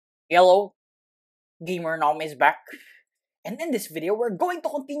Hello, Gamer Nom is back. And in this video, we're going to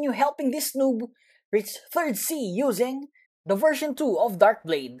continue helping this noob reach 3rd C using the version 2 of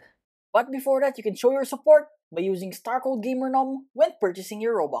DarkBlade. But before that, you can show your support by using StarCode Gamer Nom when purchasing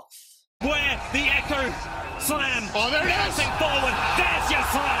your Robux. Where the echo slam. Oh, there it is! Forward. There's your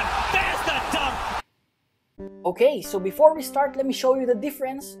slam. There's the dunk. Okay, so before we start, let me show you the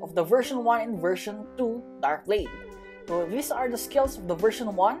difference of the version 1 and version 2 DarkBlade. So these are the skills of the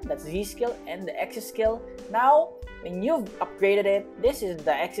version 1, that's Z skill, and the X skill. Now, when you've upgraded it, this is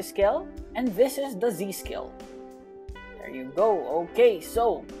the X skill, and this is the Z skill. There you go. Okay,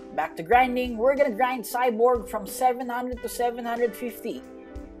 so back to grinding. We're gonna grind Cyborg from 700 to 750.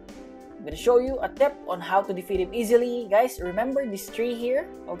 I'm gonna show you a tip on how to defeat him easily. Guys, remember this tree here,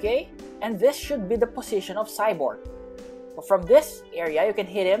 okay? And this should be the position of Cyborg. So from this area, you can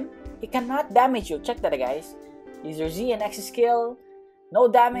hit him. He cannot damage you. Check that, guys. Use your Z and X skill. No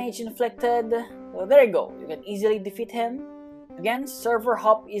damage inflicted. So there you go. You can easily defeat him. Again, server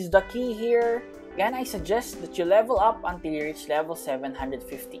hop is the key here. Again, I suggest that you level up until you reach level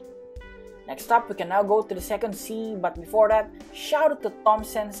 750. Next up, we can now go to the 2nd C. But before that, shout out to Tom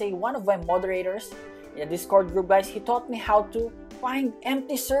Sensei, one of my moderators in the Discord group, guys. He taught me how to find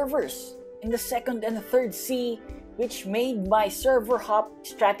empty servers in the 2nd and 3rd C, which made my server hop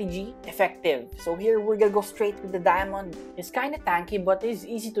strategy effective. So here we're gonna go straight with the diamond. It's kinda tanky, but it's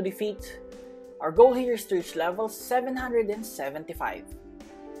easy to defeat. Our goal here is to reach level 775.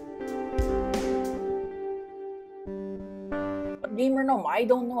 But Gamer Nom, I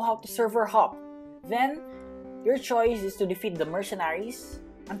don't know how to server hop. Then, your choice is to defeat the mercenaries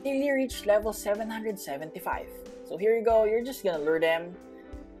until you reach level 775. So here you go, you're just gonna lure them.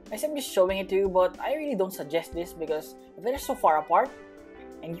 Guys, I'm just showing it to you, but I really don't suggest this because they're so far apart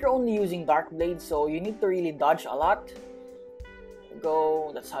and you're only using DarkBlade, so you need to really dodge a lot. There you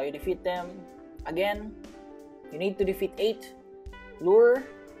go, that's how you defeat them. Again, you need to defeat 8, lure,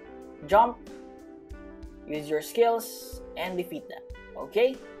 jump, use your skills, and defeat them.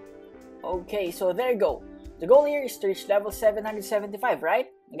 Okay? Okay, so there you go. The goal here is to reach level 775,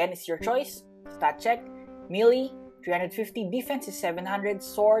 right? Again, it's your choice. Stat check, melee 350, defense is 700,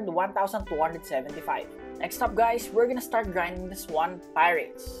 sword 1275. Next up, guys, we're gonna start grinding this one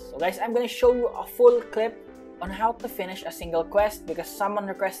pirates. So guys, I'm gonna show you a full clip on how to finish a single quest because someone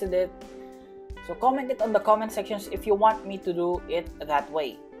requested it. So comment it on the comment sections if you want me to do it that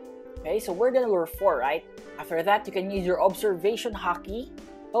way. Okay, so we're gonna lure 4, right? After that, you can use your observation hockey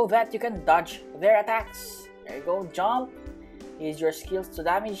so that you can dodge their attacks. There you go, jump, use your skills to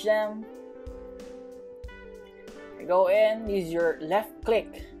damage them. You go in, use your left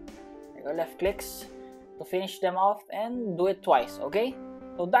click. There you go, left clicks to finish them off and do it twice, okay?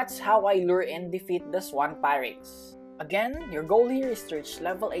 So that's how I lure and defeat the Swan Pirates. Again, your goal here is to reach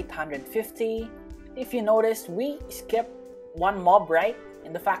level 850. If you notice, we skipped one mob right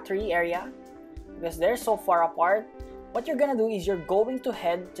in the factory area because they're so far apart. What you're gonna do is you're going to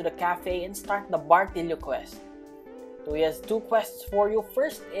head to the cafe and start the Bartillo quest. So he has 2 quests for you.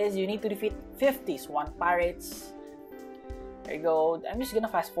 First is you need to defeat 50 Swan Pirates. There you go. I'm just gonna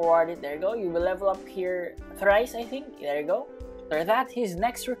fast forward it. There you go. You will level up here thrice, I think. There you go. After that, his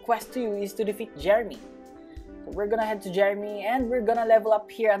next request to you is to defeat Jeremy. So we're gonna head to Jeremy and we're gonna level up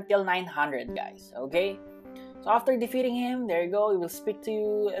here until 900, guys. Okay? So after defeating him, there you go. He will speak to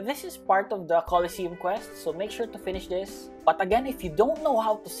you. This is part of the Coliseum quest, so make sure to finish this. But again, if you don't know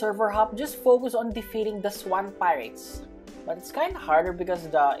how to server hop, just focus on defeating the Swan Pirates. But it's kind of harder because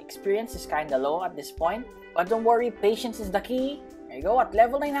the experience is kind of low at this point. But don't worry, patience is the key. There you go, at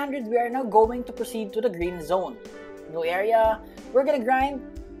level 900, we are now going to proceed to the green zone. New area, we're gonna grind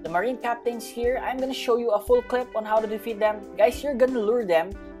the marine captains here. I'm gonna show you a full clip on how to defeat them. Guys, you're gonna lure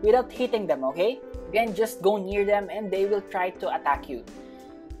them without hitting them, okay? Again, just go near them and they will try to attack you.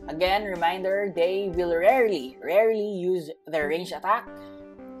 Again, reminder, they will rarely use their range attack.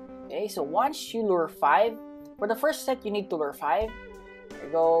 Okay, so once you lure 5, for the first set, you need to lure 5. There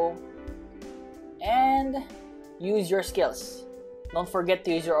you go. And use your skills. Don't forget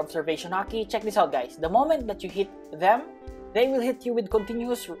to use your observation hockey. Check this out, guys. The moment that you hit them, they will hit you with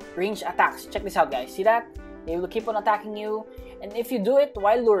continuous range attacks. Check this out, guys. See that? They will keep on attacking you. And if you do it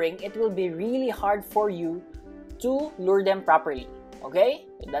while luring, it will be really hard for you to lure them properly. Okay?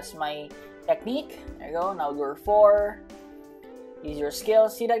 So that's my technique. There you go. Now lure 4. Use your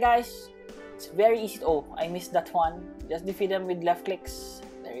skills. See that, guys? It's very easy. Oh, I missed that one. Just defeat them with left clicks.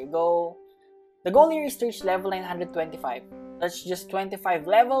 There you go. The goal here is to reach level 925. That's just 25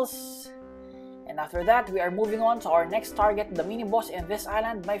 levels. And after that, we are moving on to our next target, the mini boss in this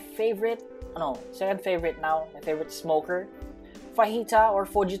island. My favorite, no, second favorite now. My favorite smoker. Fajita or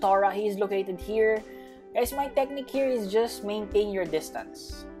Fujitora, he is located here. Guys, my technique here is just maintain your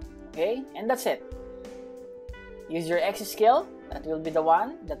distance. Okay, and that's it. Use your X skill, that will be the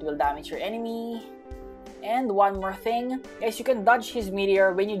one that will damage your enemy. And one more thing, guys, you can dodge his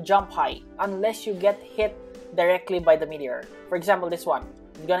meteor when you jump high, unless you get hit directly by the meteor. For example, this one,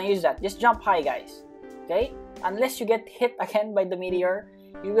 you're gonna use that. Just jump high, guys. Okay? Unless you get hit again by the meteor,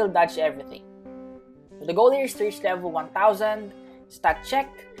 you will dodge everything. So the goal here is to reach level 1000, stat check,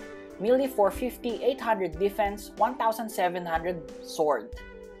 melee 450, 800 defense, 1700 sword.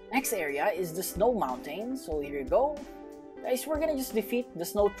 Next area is the snow mountain, so here you go. Guys, we're gonna just defeat the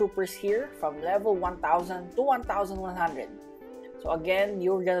snow troopers here from level 1000 to 1100. So again,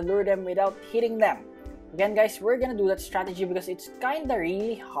 you're gonna lure them without hitting them. Again guys, we're gonna do that strategy because it's kinda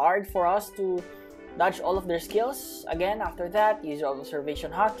really hard for us to dodge all of their skills. Again, after that, use your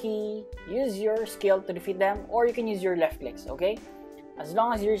observation hotkey, use your skill to defeat them, or you can use your left clicks, okay? As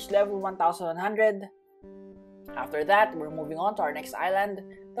long as you reach level 1100. After that, we're moving on to our next island,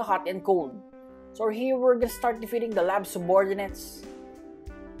 the hot and cold. So here, we're gonna start defeating the lab subordinates.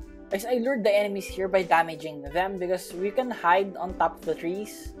 Guys, I lured the enemies here by damaging them because we can hide on top of the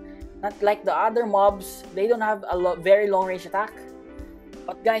trees. Not like the other mobs, they don't have a very long range attack.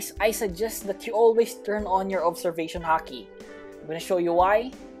 But guys, I suggest that you always turn on your observation hotkey. I'm gonna show you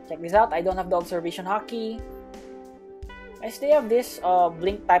why. Check this out, I don't have the observation hotkey. Guys, they have this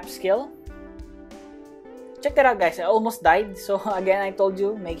blink type skill. Check that out guys, I almost died. So again, I told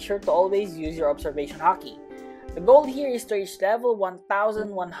you, make sure to always use your observation hotkey. The goal here is to reach level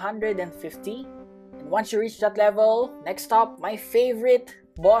 1150. And once you reach that level, next stop, my favorite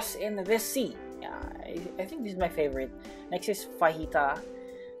boss in this sea. Yeah, I think this is my favorite. Next is Fajita.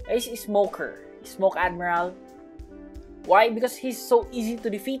 Guys, is Smoker. Smoke Admiral. Why? Because he's so easy to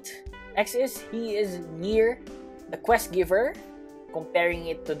defeat. Next is, he is near the quest giver, comparing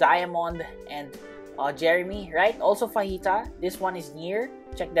it to Diamond and Jeremy, right? Also Fajita, this one is near.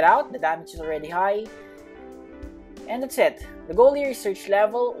 Check that out, the damage is already high. And that's it. The goal here is reach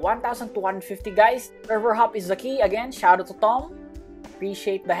level 1250 guys. Server hop is the key. Again, shout out to Tom.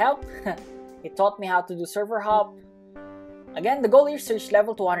 Appreciate the help. He taught me how to do server hop. Again, the goal here is reach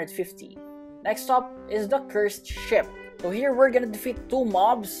level 250. Next up is the cursed ship. So here we're gonna defeat two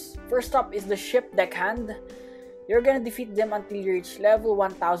mobs. First up is the ship deckhand. You're gonna defeat them until you reach level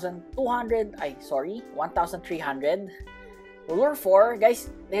 1300. Lure 4,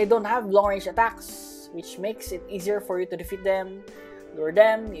 guys, they don't have long range attacks, which makes it easier for you to defeat them. Lure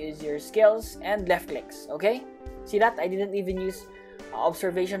them, use your skills, and left clicks, okay? See that? I didn't even use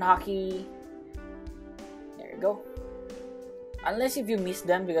observation hotkey. There you go. Unless if you miss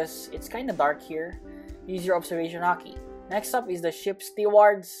them because it's kind of dark here, use your observation hotkey. Next up is the ship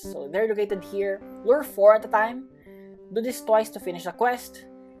stewards. So they're located here. Lure 4 at a time. Do this twice to finish a quest.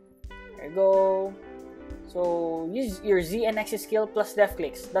 There you go. So use your Z and X skill plus left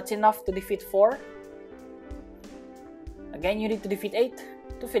clicks. That's enough to defeat 4. Again, you need to defeat 8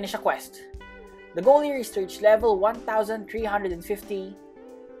 to finish a quest. The goal here is to reach level 1350.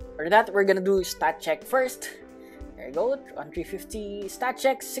 For that, we're gonna do stat check first. There you go, 1350. Stat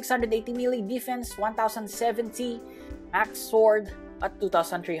check, 680 melee defense, 1070 max sword at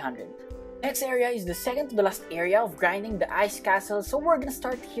 2300. Next area is the second to the last area of grinding the ice castle. So we're gonna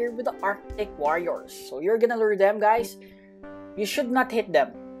start here with the Arctic warriors. So you're gonna lure them guys. You should not hit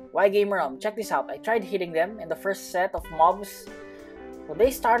them. Why Gamer Realm? Check this out. I tried hitting them in the first set of mobs. So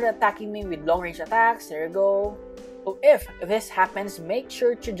they started attacking me with long range attacks. There you go. So if this happens, make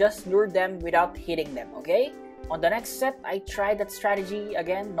sure to just lure them without hitting them, okay? On the next set, I tried that strategy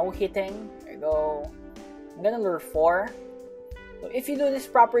again, no hitting. There you go. I'm gonna lure 4. So if you do this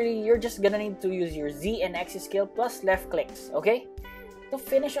properly, you're just gonna need to use your Z and X skill plus left clicks, okay? To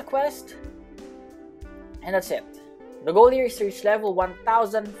finish a quest. And that's it. The goal here is to reach level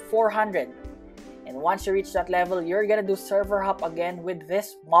 1400. And once you reach that level, you're gonna do server hop again with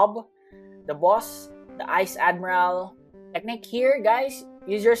this mob, the boss, the Ice Admiral. Technique here, guys,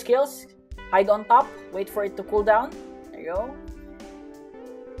 use your skills. Hide on top, wait for it to cool down. There you go.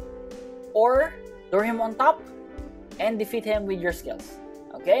 Or lure him on top and defeat him with your skills.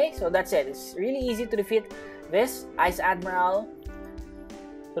 Okay, so that's it. It's really easy to defeat this Ice Admiral.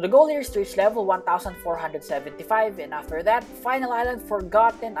 So the goal here is to reach level 1475, and after that, final island,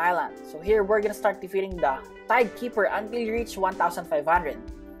 Forgotten Island. So here we're gonna start defeating the Tidekeeper until you reach 1500.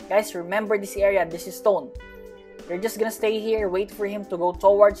 Guys, remember this area, this is stone. You're just gonna stay here, wait for him to go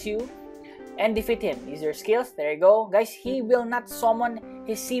towards you, and defeat him. Use your skills. There you go. Guys, he will not summon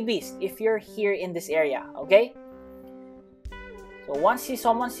his sea beast if you're here in this area, okay? So once you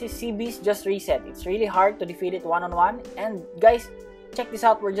summon CBs, just reset. It's really hard to defeat it one-on-one. And guys, check this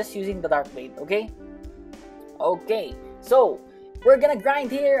out. We're just using the Darkblade, okay? Okay, so we're gonna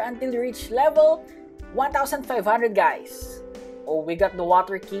grind here until we reach level 1,500, guys. Oh, we got the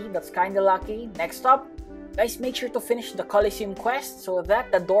water key. That's kind of lucky. Next up, guys, make sure to finish the Coliseum quest so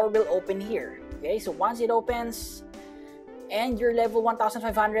that the door will open here. Okay, so once it opens and you're level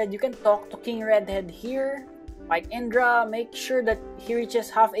 1,500, you can talk to King Redhead here. Fight Indra, make sure that he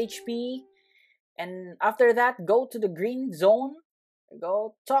reaches half HP. And after that, go to the green zone.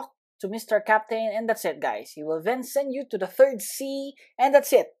 Go talk to Mr. Captain, and that's it, guys. He will then send you to the 3rd sea, and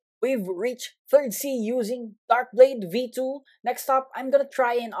that's it. We've reached 3rd sea using DarkBlade V2. Next up, I'm gonna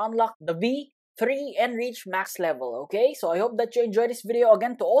try and unlock the V3 and reach max level, okay? So I hope that you enjoyed this video.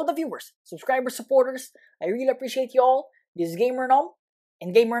 Again, to all the viewers, subscribers, supporters, I really appreciate you all. This is Gamer Nom,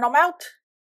 and Gamer Nom out.